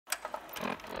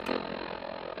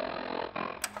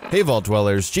Hey Vault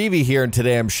Dwellers, JV here, and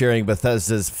today I'm sharing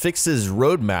Bethesda's fixes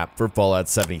roadmap for Fallout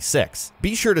 76.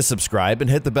 Be sure to subscribe and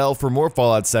hit the bell for more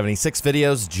Fallout 76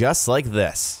 videos just like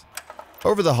this.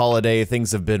 Over the holiday,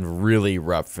 things have been really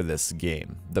rough for this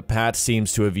game. The patch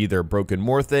seems to have either broken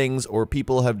more things or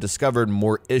people have discovered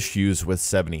more issues with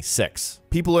 76.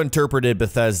 People interpreted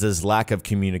Bethesda's lack of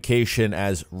communication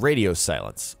as radio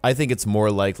silence. I think it's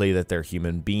more likely that they're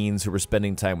human beings who were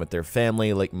spending time with their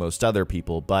family like most other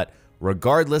people, but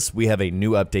regardless, we have a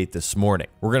new update this morning.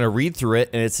 We're going to read through it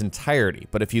in its entirety,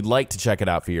 but if you'd like to check it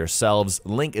out for yourselves,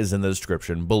 link is in the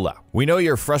description below. We know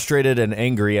you're frustrated and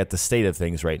angry at the state of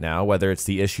things right now, whether it's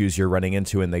the issues you're running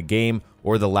into in the game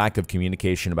or the lack of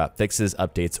communication about fixes,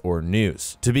 updates, or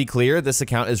news. To be clear, this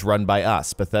account is run by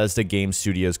us, Bethesda Game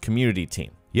Studios community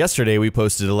team. Yesterday, we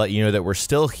posted to let you know that we're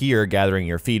still here gathering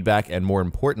your feedback and, more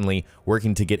importantly,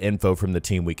 working to get info from the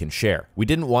team we can share. We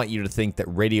didn't want you to think that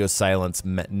radio silence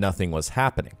meant nothing was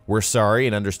happening. We're sorry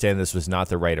and understand this was not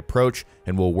the right approach,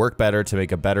 and we'll work better to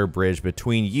make a better bridge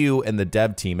between you and the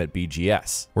dev team at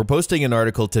BGS. We're posting an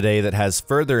article today that has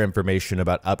further information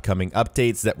about upcoming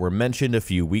updates that were mentioned a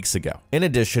few weeks ago. In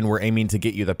addition, we're aiming to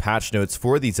get you the patch notes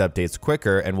for these updates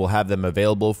quicker, and we'll have them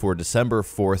available for December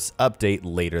 4th's update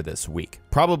later this week.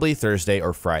 Probably Thursday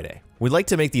or Friday. We'd like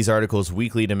to make these articles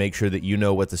weekly to make sure that you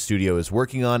know what the studio is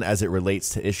working on as it relates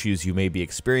to issues you may be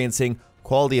experiencing,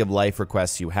 quality of life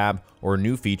requests you have, or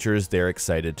new features they're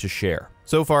excited to share.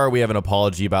 So far, we have an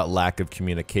apology about lack of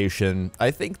communication.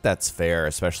 I think that's fair,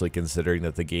 especially considering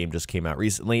that the game just came out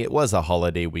recently. It was a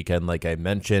holiday weekend, like I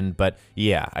mentioned, but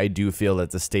yeah, I do feel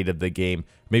that the state of the game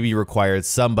maybe required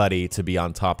somebody to be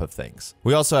on top of things.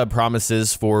 We also have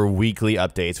promises for weekly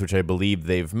updates, which I believe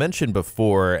they've mentioned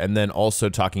before, and then also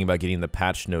talking about getting the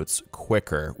patch notes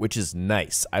quicker, which is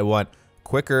nice. I want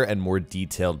quicker and more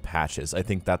detailed patches. I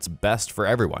think that's best for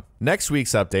everyone. Next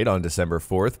week's update on December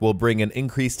 4th will bring an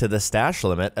increase to the stash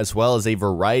limit, as well as a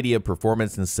variety of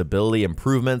performance and stability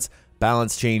improvements,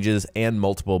 balance changes, and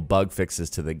multiple bug fixes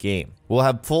to the game. We'll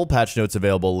have full patch notes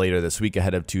available later this week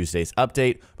ahead of Tuesday's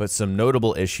update, but some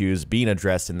notable issues being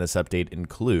addressed in this update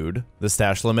include the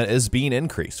stash limit is being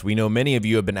increased. We know many of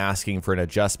you have been asking for an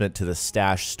adjustment to the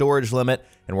stash storage limit,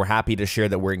 and we're happy to share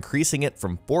that we're increasing it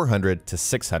from 400 to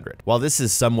 600. While this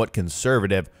is somewhat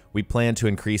conservative, we plan to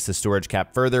increase the storage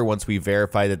cap further once we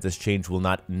verify that this change will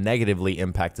not negatively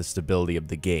impact the stability of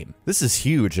the game. This is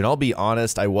huge, and I'll be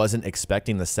honest, I wasn't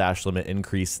expecting the stash limit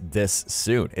increase this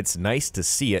soon. It's nice to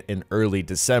see it in early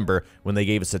December when they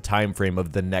gave us a time frame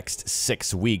of the next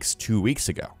 6 weeks 2 weeks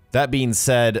ago. That being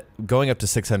said, going up to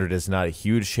 600 is not a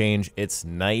huge change. It's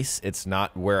nice. It's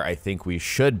not where I think we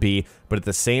should be, but at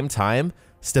the same time,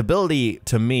 stability,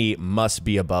 to me, must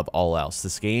be above all else.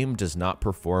 This game does not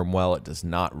perform well. It does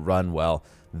not run well.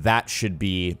 That should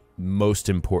be most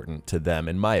important to them,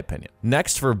 in my opinion.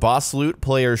 Next, for boss loot,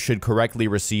 players should correctly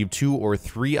receive 2 or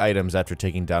 3 items after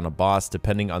taking down a boss,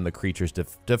 depending on the creature's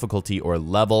difficulty or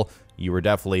level. You were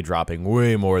definitely dropping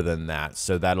way more than that,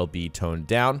 so that'll be toned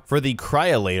down. For the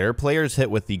cryolator, players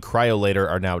hit with the cryolator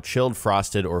are now chilled,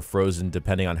 frosted, or frozen,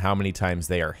 depending on how many times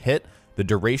they are hit. The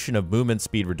duration of movement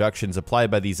speed reductions applied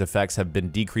by these effects have been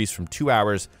decreased from 2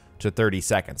 hours to 30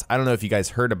 seconds. I don't know if you guys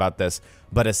heard about this,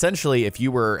 but essentially if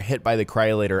you were hit by the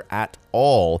cryolator at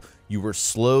all, you were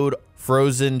slowed,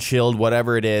 frozen, chilled,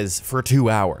 whatever it is, for 2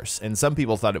 hours. And some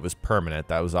people thought it was permanent.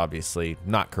 That was obviously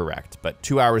not correct, but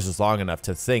 2 hours is long enough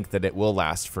to think that it will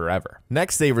last forever.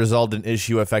 Next, they resolved an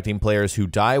issue affecting players who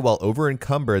die while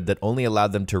over-encumbered that only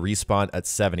allowed them to respawn at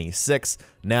 76.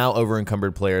 Now,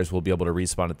 over-encumbered players will be able to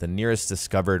respawn at the nearest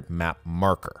discovered map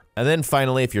marker. And then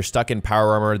finally, if you're stuck in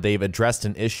power armor, they've addressed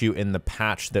an issue in the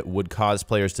patch that would cause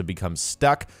players to become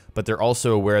stuck, but they're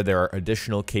also aware there are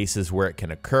additional cases where it can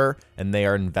occur, and they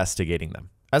are investigating them.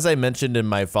 As I mentioned in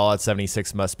my Fallout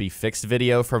 76 Must Be Fixed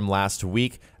video from last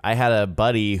week, I had a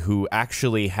buddy who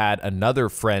actually had another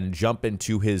friend jump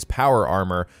into his power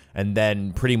armor and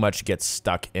then pretty much get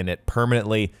stuck in it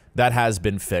permanently. That has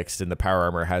been fixed and the power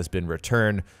armor has been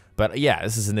returned. But yeah,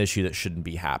 this is an issue that shouldn't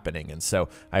be happening. And so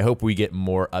I hope we get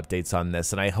more updates on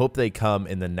this, and I hope they come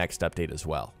in the next update as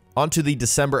well. On to the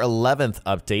December 11th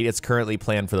update. It's currently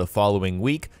planned for the following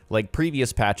week. Like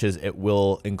previous patches, it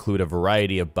will include a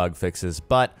variety of bug fixes,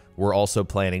 but we're also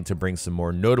planning to bring some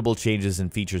more notable changes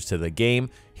and features to the game.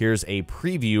 Here's a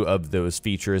preview of those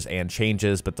features and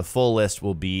changes, but the full list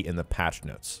will be in the patch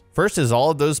notes. First is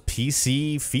all of those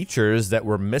PC features that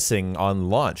were missing on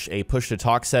launch. A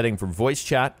push-to-talk setting for voice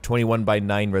chat,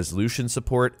 21:9 resolution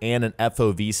support, and an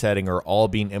FOV setting are all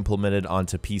being implemented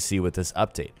onto PC with this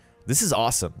update. This is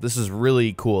awesome. This is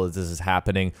really cool that this is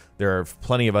happening. There are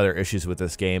plenty of other issues with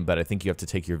this game, but I think you have to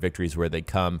take your victories where they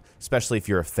come, especially if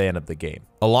you're a fan of the game.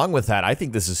 Along with that, I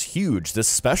think this is huge, this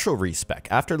special respec.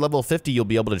 After level 50, you'll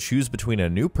be able to choose between a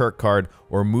new perk card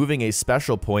or moving a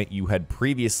special point you had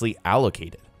previously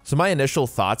allocated. So my initial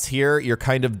thoughts here, you're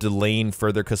kind of delaying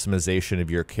further customization of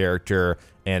your character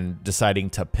and deciding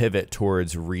to pivot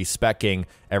towards respecking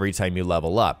every time you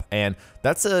level up. And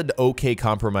that's an okay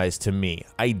compromise to me.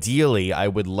 Ideally, I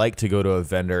would like to go to a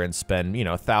vendor and spend,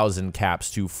 1,000 caps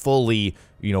to fully,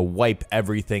 wipe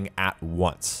everything at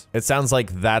once. It sounds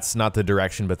like that's not the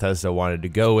direction Bethesda wanted to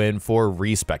go in for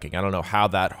respecking. I don't know how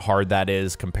hard that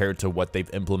is compared to what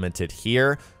they've implemented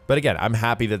here. But again, I'm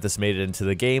happy that this made it into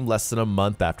the game less than a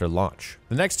month after launch.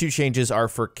 The next two changes are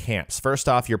for camps. First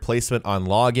off, your placement on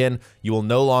login. You will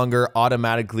no longer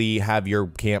automatically have your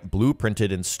camp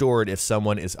blueprinted and stored if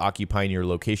someone is occupying your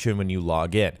location when you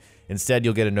log in. Instead,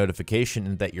 you'll get a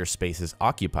notification that your space is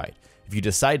occupied. If you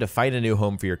decide to find a new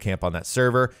home for your camp on that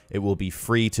server, it will be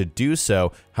free to do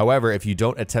so. However, if you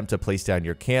don't attempt to place down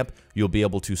your camp, you'll be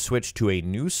able to switch to a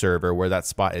new server where that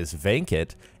spot is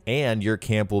vacant, and your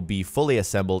camp will be fully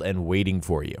assembled and waiting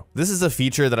for you. This is a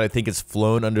feature that I think has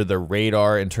flown under the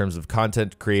radar in terms of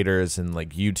content creators and like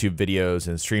YouTube videos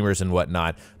and streamers and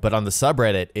whatnot, but on the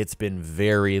subreddit, it's been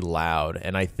very loud,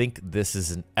 and I think this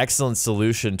is an excellent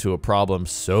solution to a problem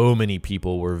so many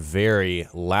people were very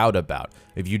loud about.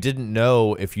 If you didn't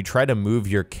know, if you try to move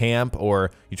your camp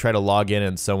or you try to log in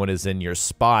and someone is in your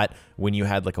spot when you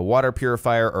had like a water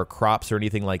purifier or crops or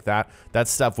anything like that, that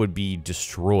stuff would be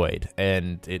destroyed,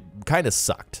 and it kind of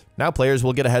sucked. Now players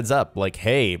will get a heads up like,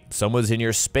 hey, someone's in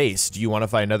your space. Do you want to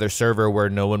find another server where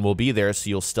no one will be there so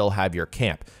you'll still have your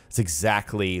camp? It's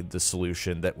exactly the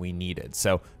solution that we needed.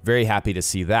 So very happy to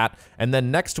see that. And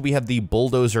then next we have the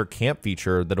bulldozer camp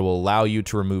feature that will allow you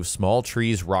to remove small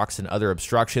trees, rocks, and other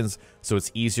obstructions so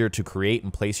it's easier to create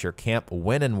and place your camp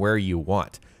when and where you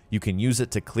want. You can use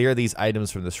it to clear these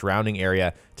items from the surrounding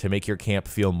area to make your camp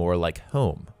feel more like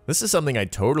home. This is something I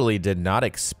totally did not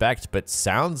expect, but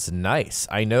sounds nice.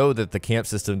 I know that the camp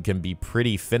system can be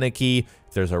pretty finicky.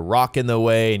 If there's a rock in the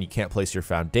way and you can't place your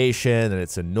foundation and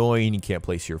it's annoying, you can't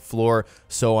place your floor,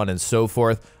 so on and so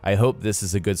forth. I hope this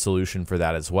is a good solution for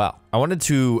that as well. I wanted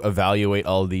to evaluate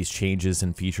all of these changes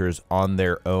and features on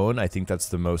their own. I think that's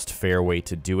the most fair way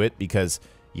to do it because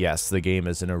yes, the game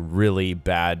is in a really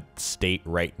bad state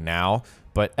right now,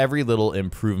 but every little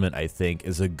improvement, I think,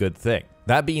 is a good thing.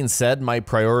 That being said, my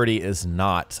priority is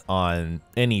not on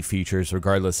any features,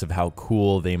 regardless of how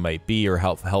cool they might be or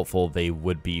how helpful they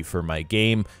would be for my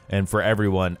game and for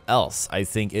everyone else. I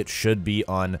think it should be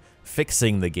on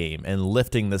fixing the game and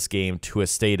lifting this game to a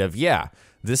state of, yeah,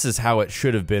 this is how it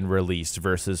should have been released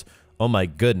versus, oh my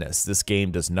goodness, this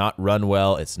game does not run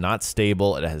well, it's not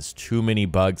stable, it has too many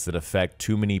bugs that affect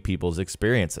too many people's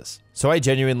experiences. So I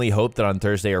genuinely hope that on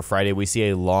Thursday or Friday we see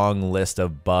a long list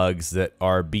of bugs that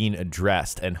are being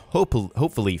addressed and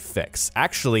hopefully fixed.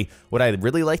 Actually, what I'd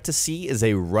really like to see is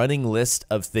a running list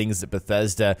of things that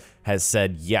Bethesda has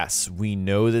said, yes, we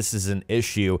know this is an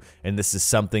issue and this is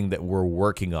something that we're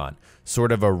working on.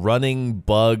 Sort of a running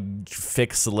bug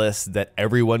fix list that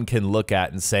everyone can look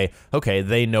at and say, okay,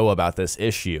 they know about this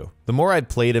issue. The more I've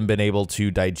played and been able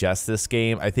to digest this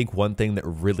game, I think one thing that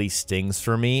really stings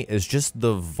for me is just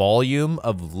the volume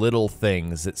of little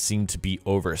things that seem to be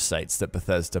oversights that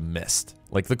Bethesda missed.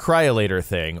 Like the cryolator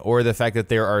thing, or the fact that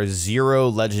there are 0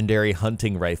 legendary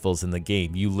hunting rifles in the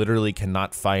game. You literally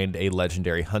cannot find a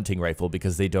legendary hunting rifle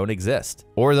because they don't exist.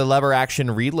 Or the lever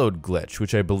action reload glitch,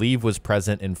 which I believe was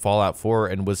present in Fallout 4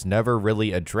 and was never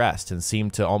really addressed and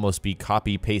seemed to almost be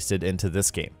copy pasted into this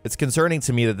game. It's concerning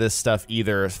to me that this stuff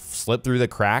either slipped through the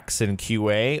cracks in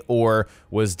QA or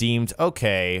was deemed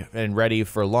okay and ready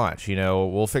for launch.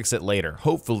 We'll fix it later.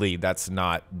 Hopefully that's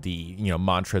not the,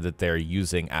 mantra that they're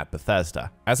using at Bethesda.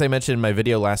 As I mentioned in my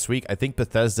video last week, I think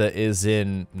Bethesda is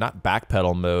in not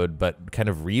backpedal mode, but kind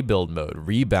of rebuild mode,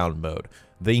 rebound mode.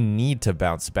 They need to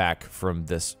bounce back from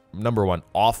this, number one,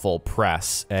 awful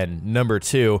press, and number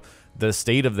two, the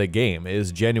state of the game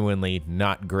is genuinely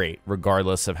not great,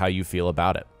 regardless of how you feel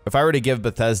about it. If I were to give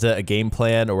Bethesda a game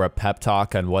plan or a pep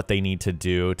talk on what they need to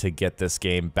do to get this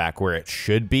game back where it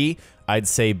should be, I'd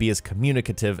say be as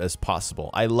communicative as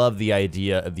possible. I love the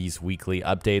idea of these weekly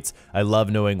updates. I love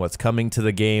knowing what's coming to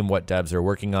the game, what devs are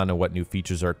working on, and what new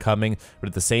features are coming. But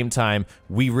at the same time,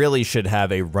 we really should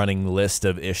have a running list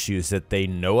of issues that they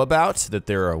know about, that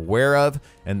they're aware of,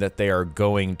 and that they are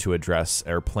going to address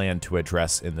or plan to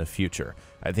address in the future.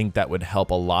 I think that would help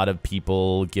a lot of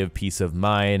people, give peace of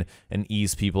mind, and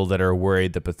ease people that are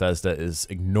worried that Bethesda is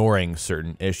ignoring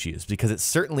certain issues, because it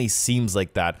certainly seems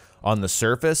like that on the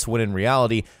surface, when in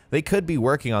reality, they could be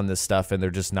working on this stuff and they're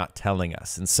just not telling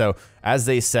us. And so, as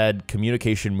they said,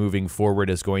 communication moving forward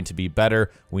is going to be better.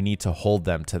 We need to hold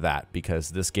them to that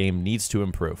because this game needs to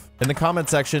improve. In the comment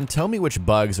section, tell me which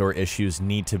bugs or issues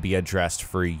need to be addressed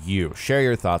for you. Share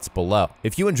your thoughts below.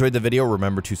 If you enjoyed the video,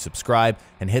 remember to subscribe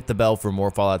and hit the bell for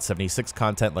more Fallout 76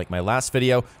 content like my last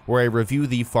video where I review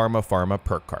the Pharma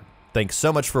perk card. Thanks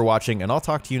so much for watching, and I'll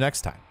talk to you next time.